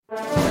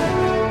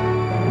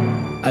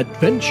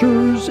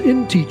Adventures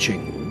in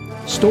Teaching.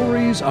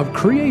 Stories of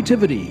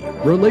creativity,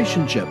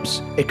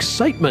 relationships,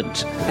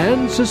 excitement,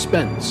 and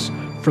suspense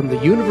from the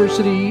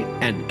university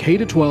and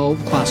K-12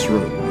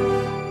 classroom.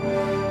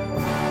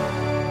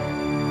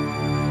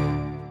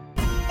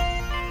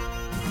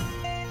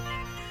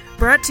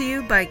 Brought to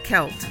you by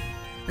CELT,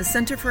 the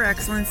Center for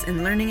Excellence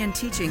in Learning and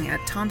Teaching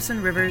at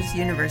Thompson Rivers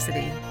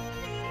University.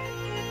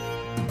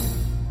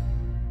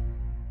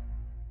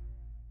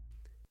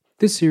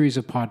 This series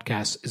of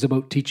podcasts is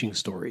about teaching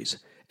stories,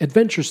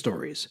 adventure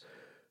stories,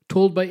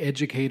 told by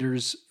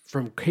educators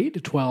from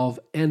K-12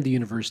 and the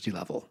university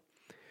level.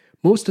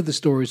 Most of the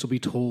stories will be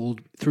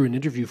told through an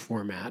interview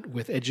format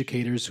with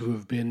educators who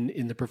have been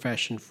in the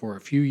profession for a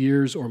few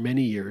years or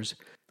many years.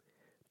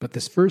 But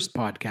this first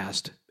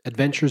podcast,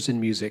 Adventures in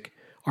Music,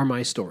 are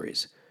my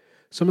stories.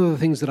 Some of the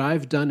things that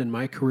I've done in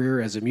my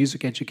career as a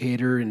music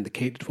educator in the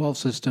K-12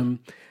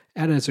 system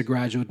and as a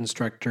graduate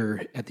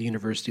instructor at the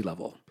university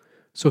level.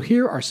 So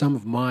here are some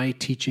of my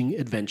teaching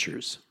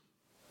adventures.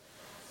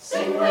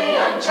 Sing we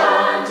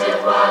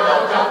enchanted, while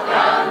the dove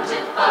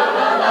granted, la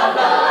la la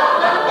la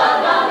la la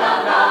la la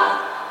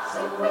la.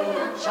 Sing we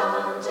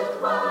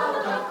enchanted, while the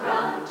dove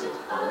granted,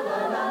 la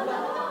la la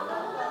la la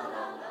la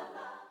la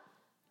la.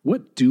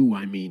 What do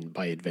I mean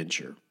by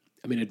adventure?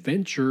 I mean,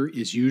 adventure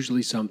is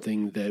usually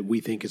something that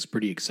we think is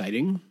pretty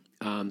exciting.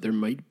 There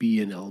might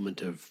be an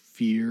element of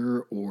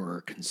fear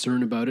or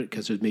concern about it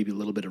because there's maybe a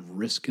little bit of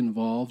risk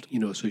involved.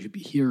 So if you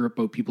hear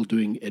about people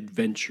doing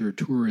adventure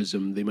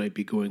tourism, they might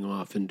be going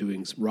off and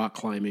doing some rock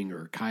climbing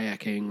or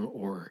kayaking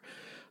or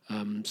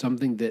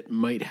something that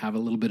might have a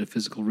little bit of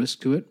physical risk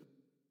to it,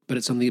 but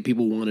it's something that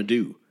people want to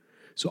do.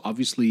 So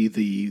obviously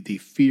the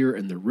fear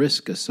and the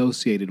risk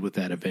associated with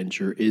that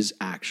adventure is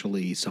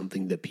actually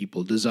something that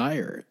people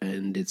desire,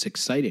 and it's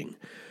exciting.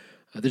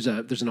 There's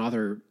an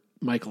author,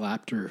 Michael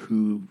Apter,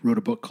 who wrote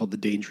a book called The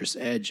Dangerous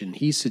Edge, and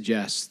he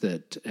suggests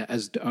that,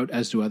 as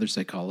do other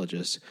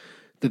psychologists,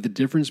 that the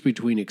difference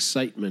between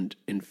excitement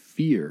and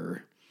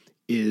fear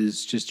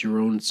is just your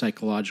own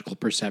psychological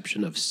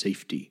perception of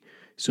safety.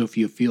 So if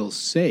you feel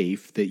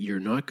safe, that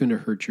you're not going to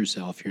hurt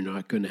yourself, you're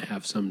not going to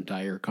have some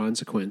dire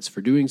consequence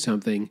for doing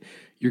something,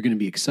 you're going to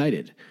be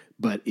excited.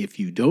 But if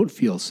you don't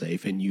feel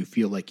safe and you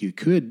feel like you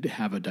could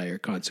have a dire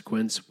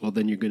consequence, well,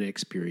 then you're going to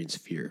experience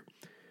fear.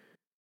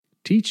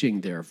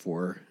 Teaching,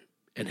 therefore,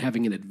 and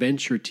having an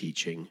adventure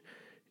teaching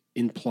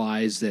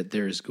implies that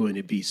there's going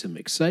to be some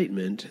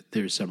excitement,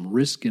 there's some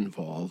risk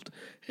involved,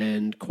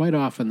 and quite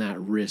often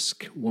that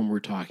risk, when we're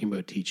talking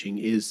about teaching,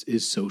 is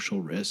social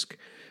risk,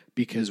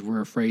 because we're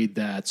afraid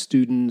that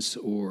students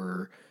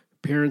or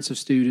parents of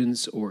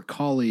students or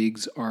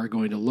colleagues are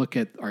going to look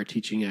at our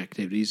teaching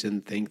activities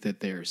and think that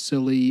they're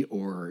silly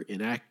or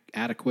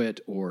inadequate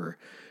or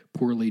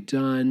poorly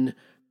done.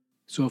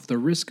 So if the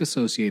risk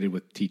associated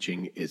with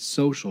teaching is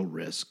social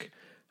risk,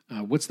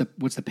 what's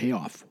the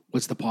payoff?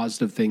 What's the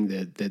positive thing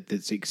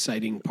that's the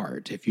exciting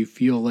part? If you can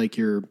feel like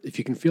you're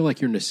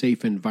in a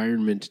safe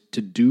environment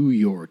to do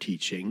your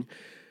teaching,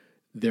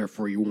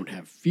 therefore you won't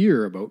have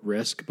fear about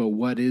risk. But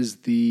what is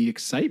the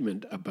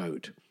excitement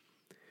about?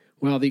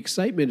 Well, the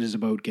excitement is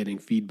about getting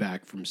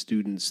feedback from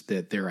students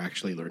that they're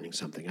actually learning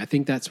something. I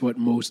think that's what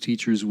most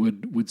teachers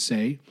would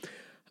say.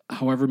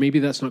 However, maybe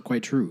that's not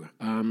quite true.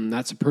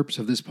 That's the purpose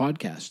of this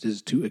podcast,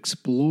 is to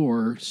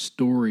explore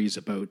stories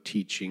about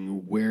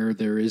teaching where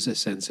there is a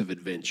sense of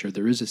adventure,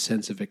 there is a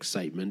sense of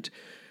excitement.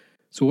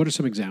 So what are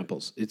some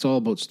examples? It's all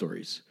about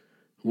stories.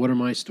 What are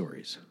my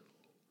stories?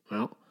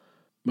 Well,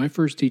 my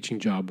first teaching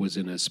job was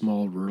in a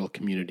small rural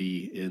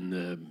community in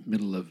the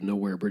middle of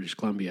nowhere, British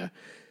Columbia,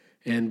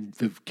 and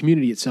the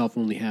community itself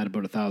only had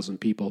about 1,000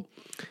 people.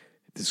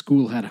 The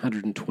school had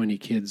 120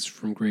 kids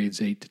from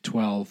grades 8 to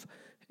 12,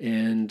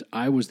 and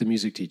I was the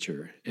music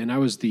teacher, and I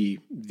was the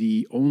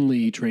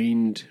only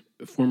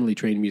formally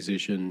trained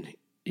musician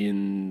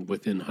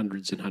within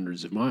hundreds and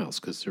hundreds of miles,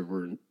 because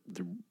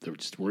there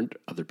just weren't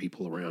other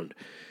people around.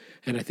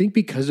 And I think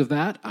because of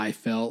that, I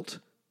felt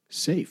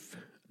safe.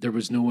 There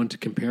was no one to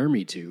compare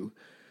me to.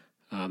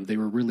 They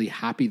were really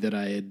happy that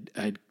I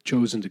had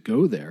chosen to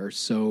go there,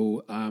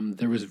 so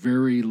there was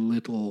very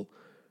little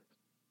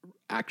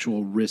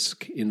actual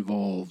risk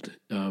involved,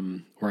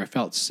 or I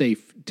felt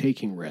safe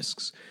taking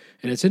risks.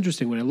 And it's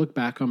interesting, when I look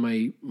back on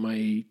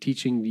my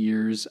teaching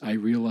years, I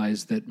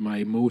realized that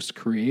my most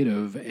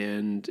creative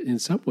and in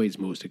some ways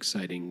most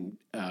exciting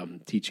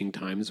teaching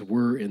times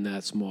were in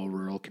that small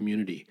rural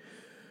community.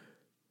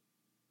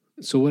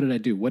 So what did I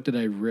do? What did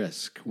I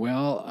risk?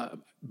 Well,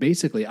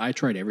 basically, I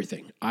tried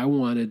everything. I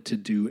wanted to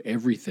do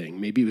everything.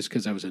 Maybe it was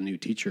because I was a new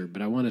teacher,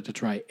 but I wanted to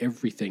try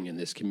everything in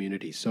this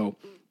community. So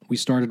we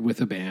started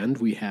with a band.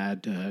 We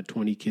had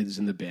 20 kids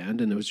in the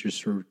band, and it was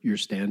just your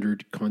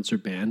standard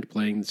concert band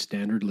playing the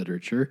standard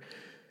literature.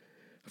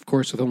 Of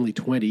course, with only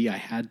 20, I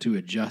had to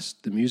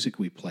adjust the music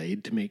we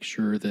played to make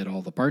sure that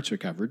all the parts are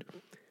covered.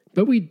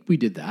 But we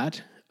did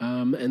that.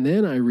 And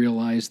then I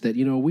realized that,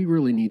 we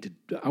really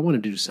I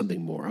want to do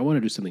something more. I want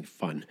to do something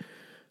fun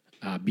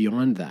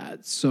beyond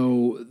that.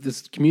 So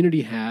this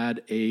community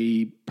had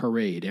a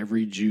parade.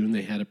 Every June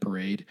they had a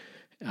parade.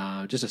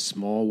 just a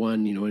small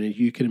one, and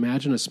you can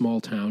imagine a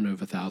small town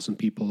of 1,000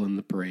 people in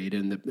the parade.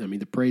 And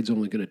the parade's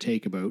only going to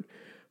take about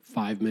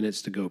 5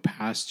 minutes to go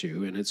past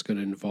you, and it's going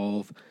to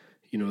involve,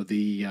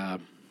 the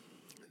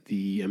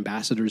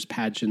ambassadors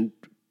pageant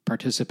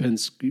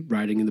participants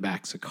riding in the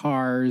backs of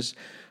cars,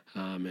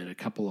 and a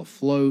couple of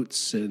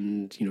floats,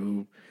 and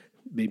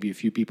maybe a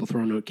few people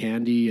throwing out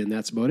candy, and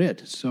that's about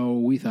it. So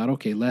we thought,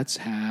 okay, let's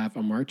have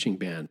a marching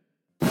band.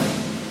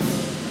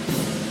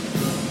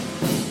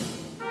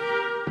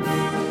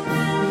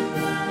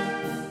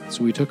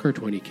 So we took our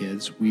 20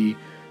 kids, we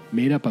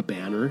made up a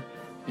banner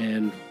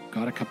and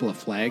got a couple of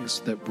flags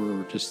that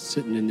were just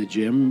sitting in the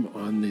gym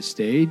on the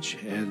stage,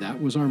 and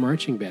that was our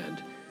marching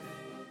band.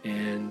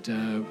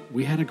 And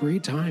we had a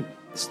great time.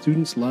 The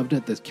students loved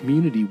it. The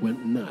community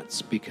went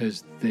nuts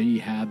because they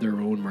had their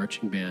own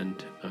marching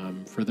band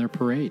for their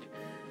parade.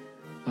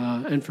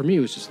 And for me,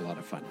 it was just a lot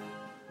of fun.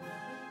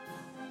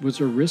 Was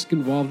there risk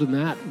involved in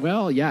that?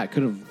 Well, yeah,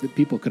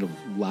 people could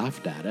have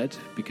laughed at it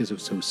because it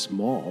was so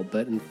small,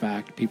 but in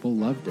fact, people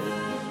loved it.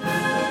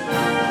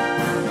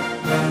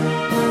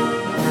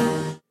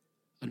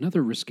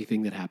 Another risky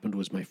thing that happened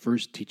was my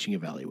first teaching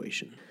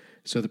evaluation.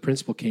 So the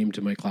principal came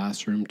to my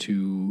classroom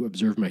to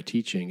observe my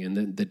teaching,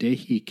 and the day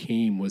he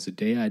came was the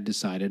day I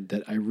decided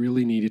that I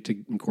really needed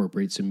to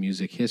incorporate some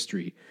music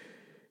history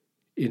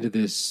into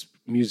this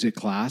music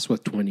class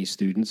with 20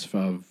 students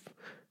from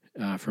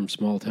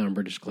small town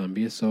British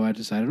Columbia. So I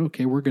decided,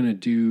 okay, we're going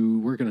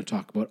to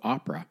talk about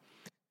opera.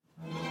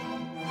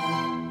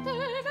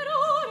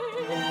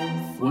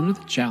 One of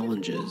the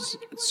challenges,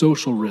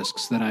 social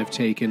risks that I've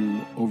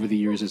taken over the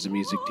years as a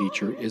music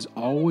teacher has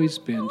always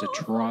been to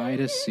try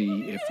to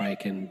see if I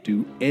can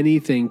do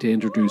anything to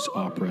introduce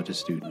opera to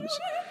students.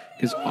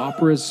 Because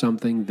opera is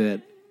something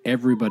that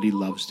everybody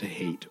loves to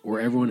hate, or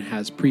everyone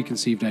has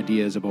preconceived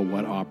ideas about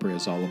what opera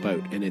is all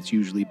about. And it's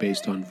usually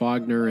based on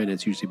Wagner, and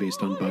it's usually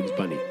based on Bugs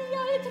Bunny.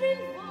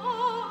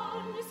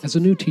 As a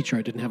new teacher,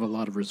 I didn't have a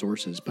lot of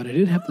resources, but I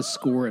did have the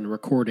score and a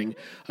recording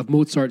of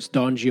Mozart's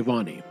Don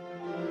Giovanni.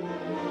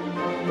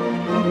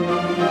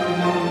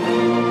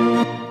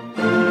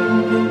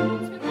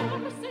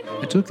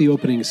 I took the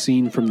opening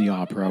scene from the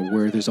opera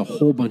where there's a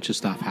whole bunch of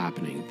stuff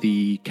happening.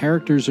 The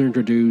characters are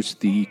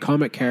introduced, the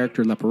comic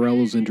character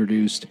Leporello is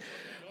introduced,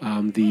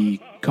 the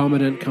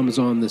commandant comes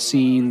on the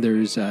scene,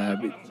 there's a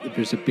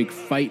big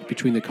fight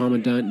between the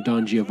commandant and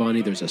Don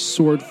Giovanni, there's a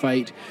sword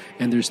fight,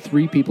 and there's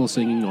 3 people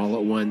singing all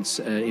at once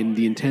in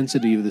the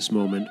intensity of this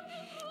moment.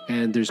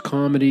 And there's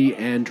comedy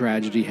and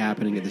tragedy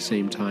happening at the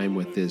same time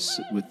with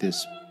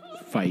this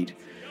fight.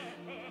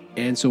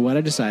 And so what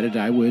I decided,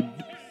 I would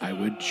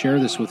share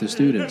this with the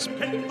students.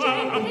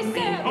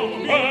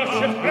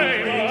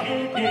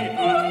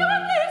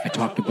 I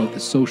talked about the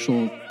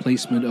social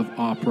placement of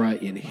opera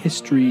in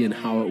history and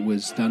how it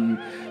was done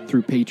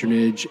through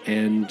patronage,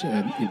 and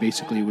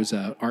basically it was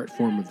an art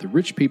form of the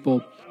rich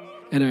people.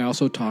 And I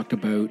also talked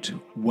about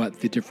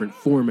what the different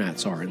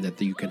formats are, and that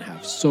you can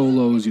have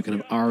solos, you can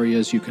have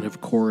arias, you can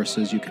have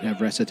choruses, you can have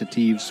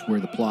recitatives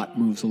where the plot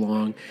moves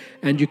along,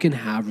 and you can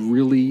have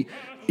really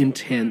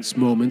intense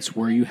moments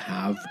where you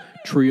have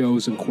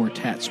trios and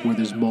quartets where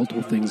there's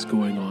multiple things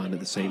going on at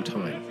the same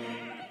time.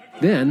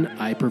 Then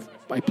I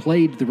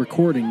played the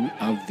recording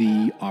of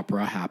the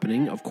opera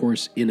happening, of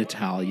course in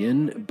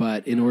Italian,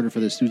 but in order for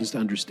the students to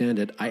understand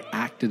it, I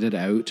acted it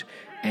out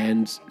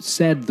and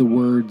said the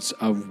words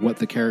of what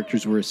the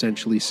characters were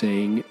essentially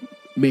saying,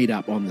 made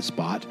up on the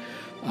spot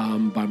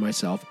by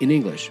myself in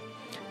English.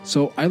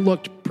 So I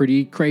looked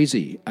pretty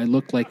crazy. I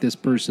looked like this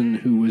person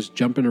who was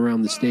jumping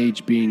around the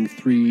stage being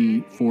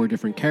 3-4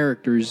 different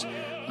characters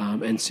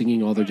and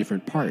singing all their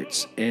different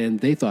parts, and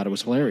they thought it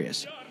was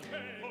hilarious.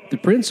 The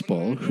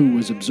principal, who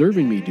was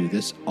observing me do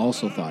this,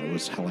 also thought it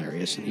was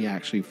hilarious, and he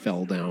actually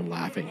fell down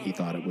laughing. He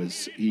thought it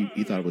was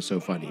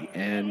so funny,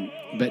 and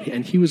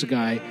he was a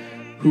guy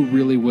who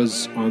really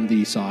was on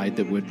the side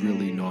that would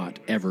really not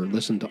ever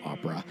listen to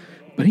opera,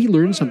 but he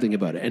learned something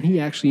about it, and he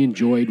actually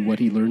enjoyed what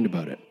he learned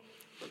about it.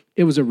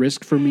 It was a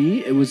risk for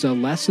me. It was a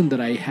lesson that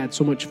I had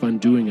so much fun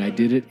doing. I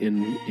did it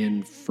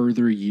in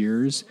further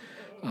years,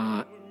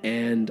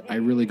 and I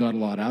really got a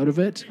lot out of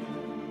it.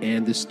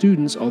 And the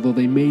students, although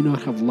they may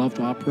not have loved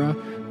opera,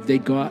 they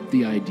got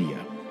the idea.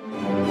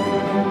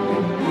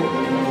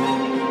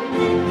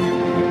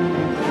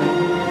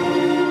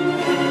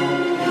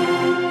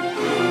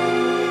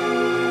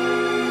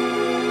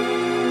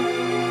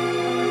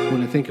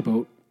 When I think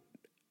about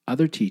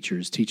other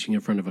teachers teaching in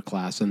front of a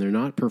class and they're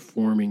not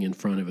performing in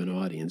front of an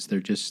audience,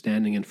 they're just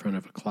standing in front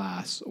of a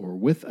class or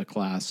with a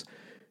class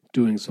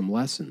doing some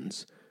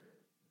lessons,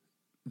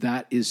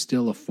 that is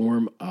still a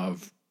form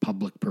of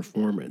public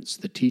performance.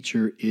 The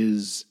teacher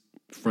is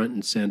front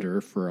and center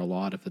for a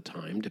lot of the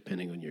time,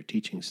 depending on your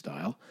teaching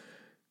style,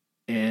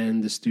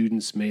 and the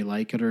students may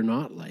like it or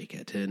not like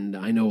it. And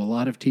I know a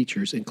lot of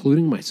teachers,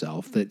 including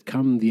myself, that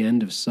come the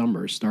end of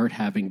summer start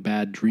having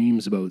bad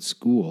dreams about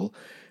school.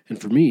 And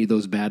for me,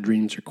 those bad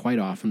dreams are quite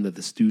often that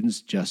the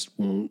students just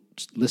won't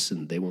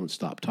listen. They won't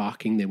stop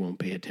talking. They won't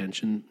pay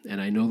attention.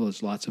 And I know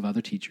there's lots of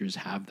other teachers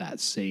have that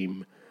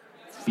same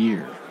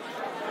fear.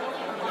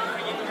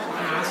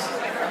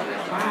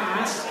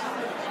 Class,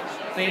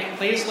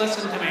 please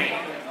listen to me.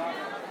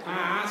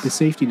 Class. The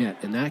safety net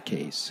in that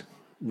case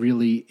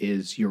really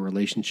is your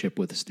relationship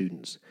with the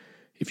students.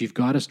 If you've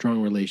got a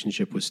strong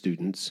relationship with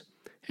students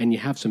and you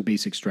have some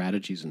basic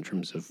strategies in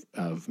terms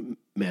of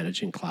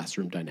managing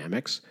classroom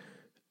dynamics,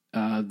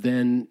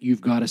 then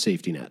you've got a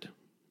safety net.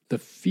 The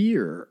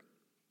fear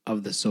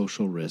of the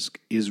social risk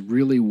is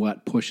really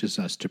what pushes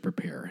us to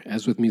prepare.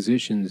 As with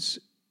musicians,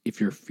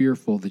 if you're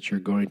fearful that you're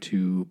going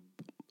to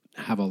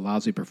have a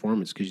lousy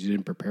performance because you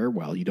didn't prepare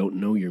well, you don't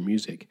know your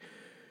music,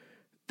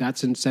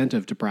 that's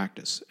incentive to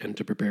practice and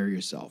to prepare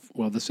yourself.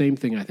 Well, the same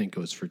thing I think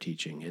goes for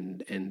teaching.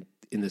 And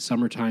in the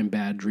summertime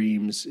bad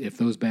dreams, if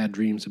those bad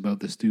dreams about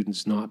the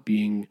students not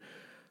being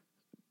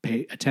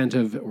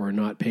attentive or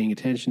not paying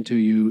attention to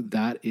you,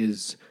 that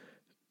is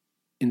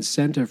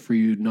incentive for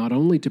you not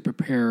only to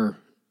prepare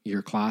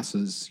your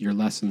classes, your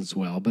lessons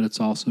well, but it's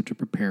also to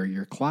prepare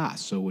your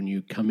class. So when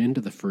you come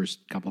into the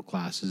first couple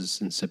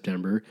classes in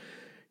September,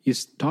 you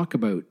talk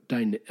about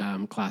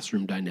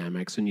classroom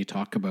dynamics and you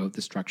talk about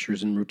the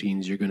structures and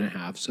routines you're going to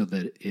have so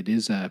that it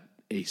is a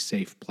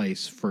safe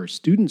place for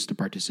students to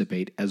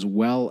participate as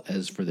well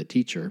as for the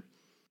teacher.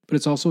 But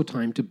it's also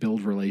time to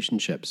build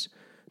relationships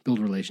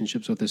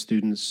with the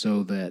students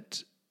so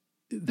that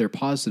they're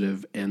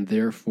positive, and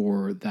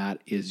therefore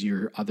that is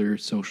your other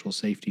social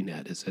safety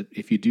net, is that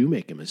if you do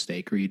make a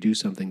mistake or you do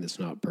something that's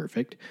not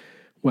perfect,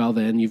 well,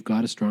 then you've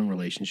got a strong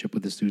relationship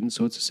with the student,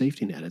 so it's a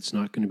safety net. It's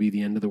not going to be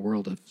the end of the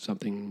world if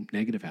something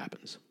negative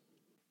happens.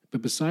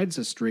 But besides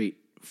a straight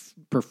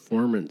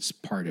performance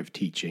part of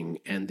teaching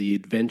and the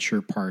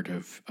adventure part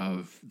of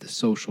the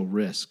social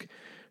risk,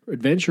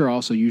 adventure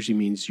also usually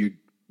means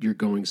you're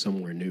going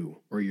somewhere new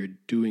or you're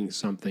doing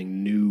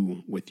something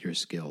new with your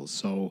skills.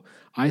 So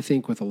I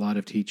think with a lot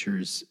of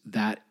teachers,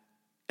 that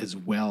as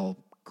well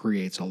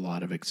creates a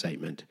lot of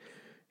excitement.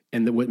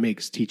 And what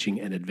makes teaching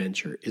an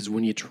adventure is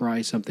when you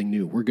try something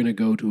new. We're going to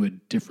go to a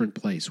different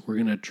place. We're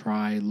going to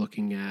try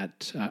looking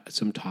at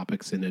some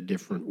topics in a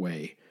different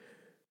way.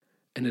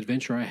 An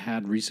adventure I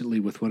had recently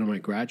with one of my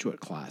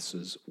graduate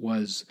classes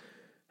was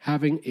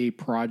having a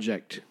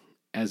project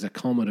as a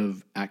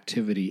cumulative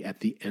activity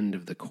at the end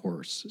of the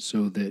course,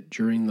 so that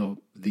during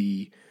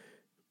the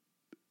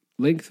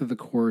length of the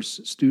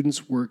course,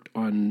 students worked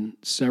on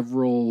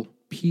several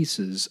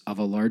pieces of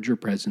a larger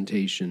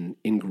presentation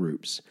in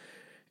groups.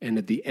 And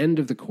at the end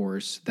of the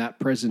course, that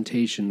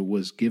presentation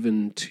was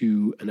given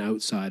to an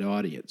outside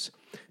audience.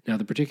 Now,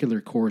 the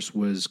particular course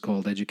was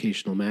called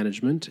Educational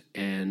Management,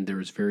 and there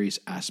was various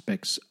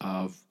aspects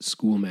of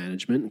school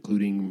management,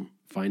 including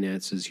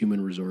finances, human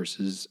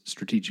resources,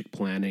 strategic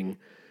planning,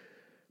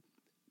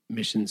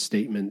 mission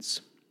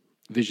statements,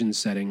 vision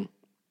setting,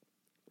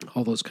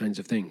 all those kinds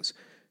of things.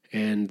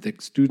 And the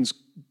students'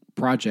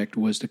 project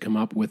was to come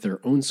up with their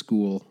own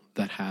school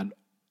that had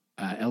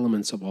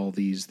elements of all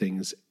these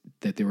things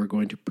that they were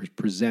going to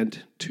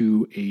present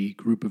to a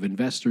group of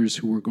investors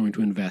who were going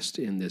to invest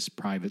in this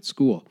private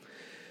school.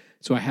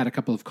 So I had a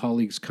couple of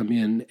colleagues come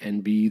in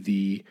and be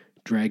the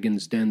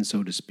dragon's den,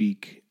 so to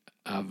speak,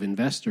 of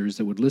investors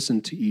that would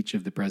listen to each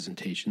of the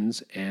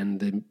presentations and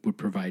then would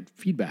provide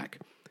feedback.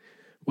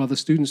 Well, the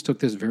students took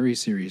this very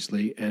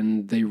seriously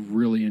and they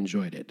really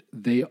enjoyed it.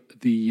 The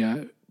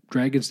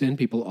Dragon's Den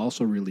people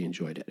also really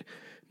enjoyed it.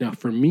 Now,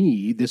 for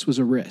me, this was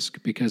a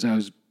risk because I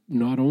was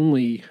not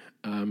only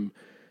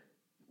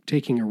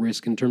taking a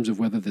risk in terms of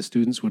whether the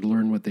students would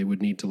learn what they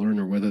would need to learn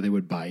or whether they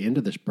would buy into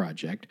this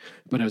project,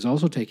 but I was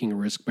also taking a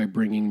risk by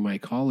bringing my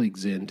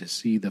colleagues in to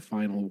see the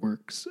final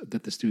works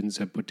that the students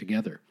have put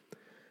together.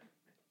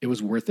 It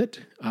was worth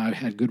it. I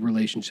had good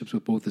relationships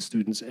with both the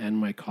students and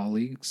my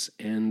colleagues,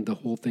 and the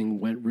whole thing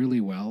went really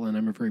well, and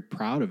I'm very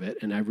proud of it,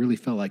 and I really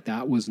felt like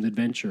that was an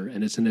adventure,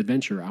 and it's an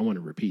adventure I want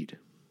to repeat.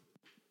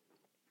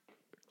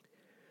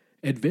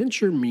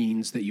 Adventure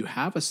means that you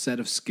have a set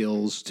of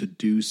skills to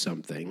do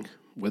something,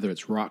 whether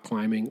it's rock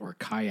climbing or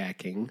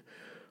kayaking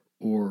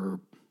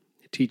or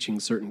teaching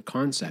certain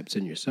concepts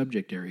in your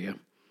subject area.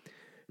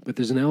 But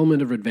there's an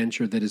element of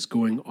adventure that is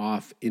going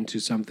off into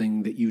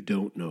something that you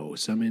don't know,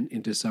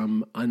 into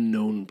some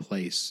unknown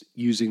place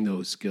using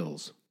those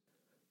skills.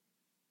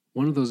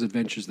 One of those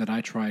adventures that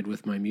I tried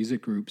with my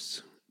music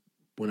groups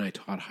when I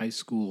taught high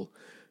school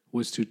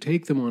was to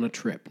take them on a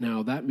trip.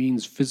 Now, that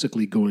means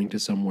physically going to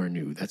somewhere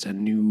new. That's a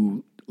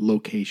new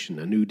location,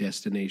 a new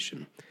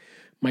destination.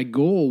 My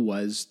goal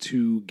was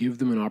to give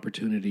them an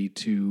opportunity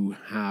to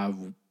have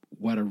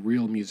what a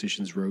real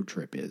musician's road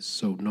trip is.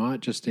 So not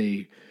just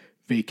a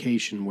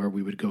vacation where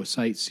we would go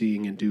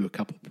sightseeing and do a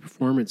couple of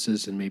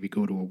performances and maybe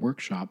go to a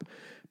workshop,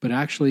 but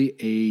actually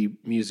a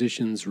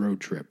musician's road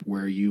trip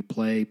where you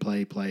play,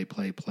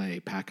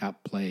 pack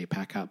up, play,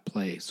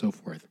 so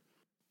forth.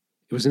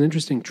 It was an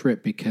interesting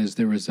trip because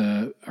there was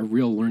a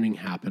real learning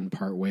happened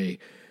partway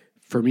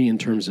for me in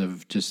terms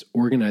of just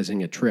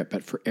organizing a trip,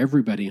 but for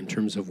everybody in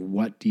terms of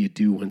what do you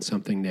do when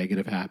something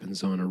negative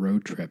happens on a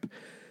road trip.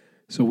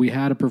 So we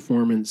had a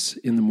performance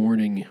in the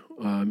morning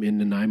in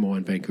Nanaimo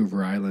on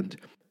Vancouver Island.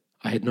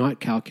 I had not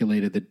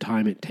calculated the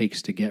time it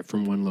takes to get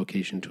from one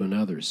location to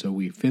another. So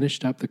we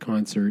finished up the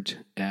concert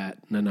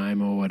at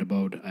Nanaimo at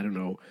about,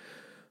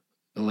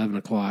 11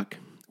 o'clock.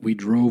 We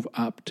drove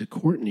up to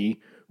Courtenay,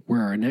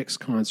 where our next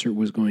concert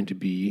was going to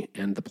be,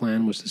 and the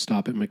plan was to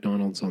stop at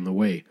McDonald's on the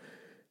way.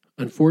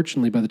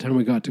 Unfortunately, by the time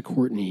we got to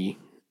Courtenay,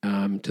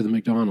 to the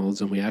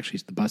McDonald's, and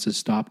the buses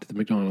stopped at the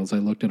McDonald's, I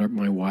looked at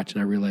my watch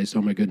and I realized,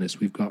 oh my goodness,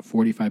 we've got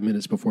 45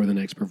 minutes before the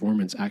next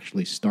performance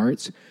actually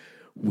starts.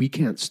 We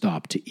can't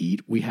stop to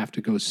eat. We have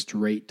to go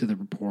straight to the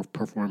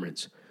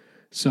performance.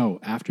 So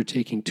after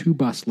taking 2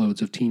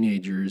 busloads of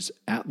teenagers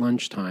at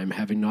lunchtime,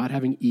 not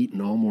having eaten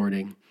all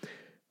morning,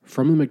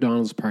 from the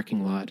McDonald's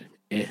parking lot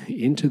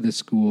into the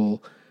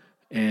school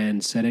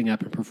and setting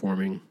up and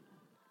performing,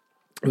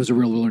 it was a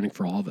real learning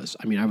for all of us.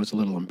 I mean, I was a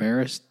little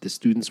embarrassed. The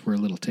students were a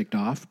little ticked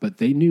off, but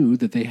they knew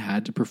that they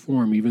had to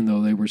perform even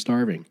though they were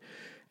starving.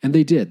 And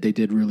they did. They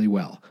did really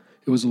well.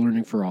 It was a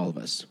learning for all of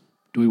us.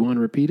 Do we want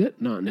to repeat it?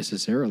 Not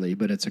necessarily,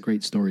 but it's a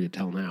great story to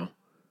tell now.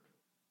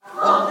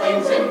 All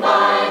things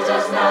invite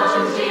us now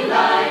to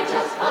delight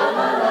us. La,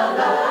 la, la,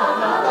 la,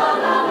 la,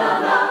 la, la,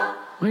 la.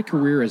 My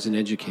career as an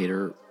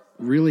educator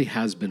really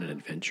has been an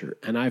adventure,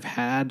 and I've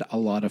had a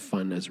lot of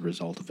fun as a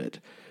result of it.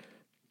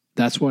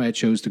 That's why I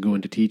chose to go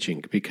into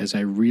teaching, because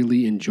I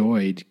really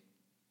enjoyed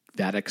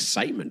that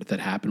excitement that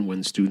happened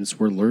when students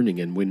were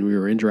learning and when we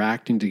were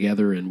interacting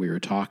together and we were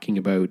talking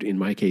about, in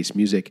my case,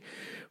 music,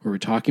 we were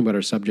talking about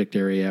our subject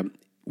area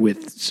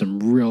with some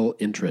real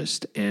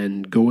interest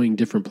and going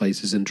different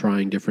places and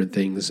trying different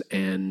things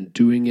and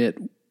doing it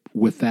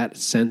with that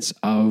sense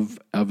of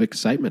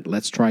excitement.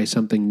 Let's try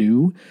something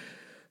new.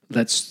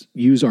 Let's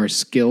use our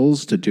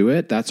skills to do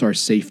it. That's our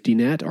safety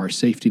net. Our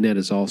safety net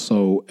is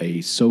also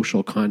a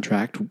social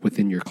contract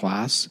within your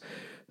class.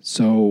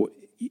 So,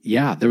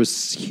 yeah, there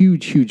was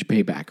huge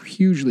payback,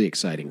 hugely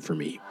exciting for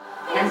me.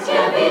 And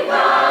still be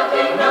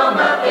parking, no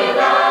Murphy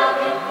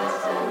lacking.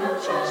 No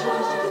church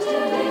to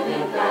live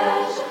in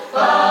flesh.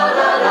 La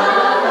la la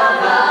la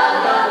la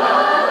la la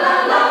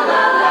la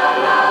la la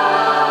la.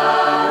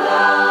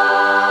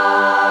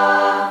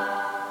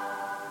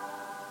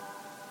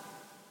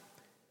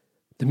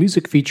 The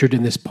music featured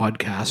in this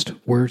podcast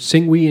were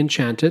Sing We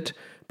Enchant It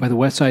by the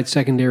Westside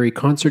Secondary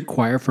Concert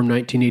Choir from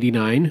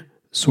 1989.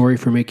 Sorry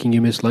for making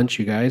you miss lunch,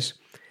 you guys.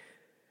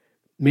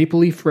 Maple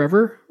Leaf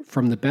Forever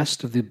from the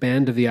Best of the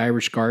Band of the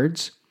Irish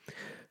Guards.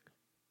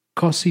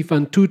 Così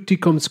fan tutti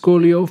com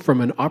scolio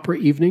from An Opera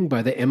Evening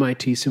by the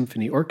MIT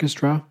Symphony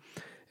Orchestra.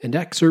 And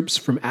excerpts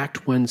from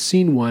Act 1,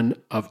 Scene 1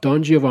 of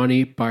Don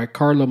Giovanni by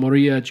Carlo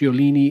Maria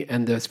Giolini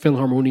and the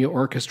Philharmonia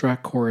Orchestra,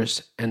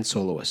 chorus, and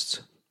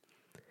soloists.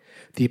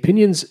 The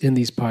opinions in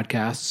these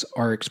podcasts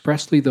are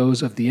expressly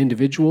those of the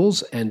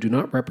individuals and do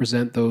not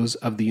represent those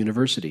of the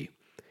university.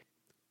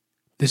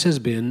 This has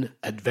been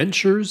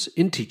Adventures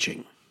in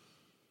Teaching.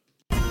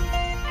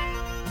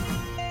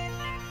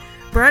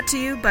 Brought to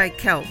you by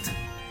CELT,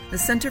 the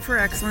Center for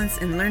Excellence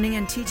in Learning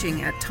and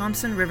Teaching at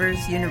Thompson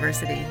Rivers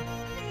University.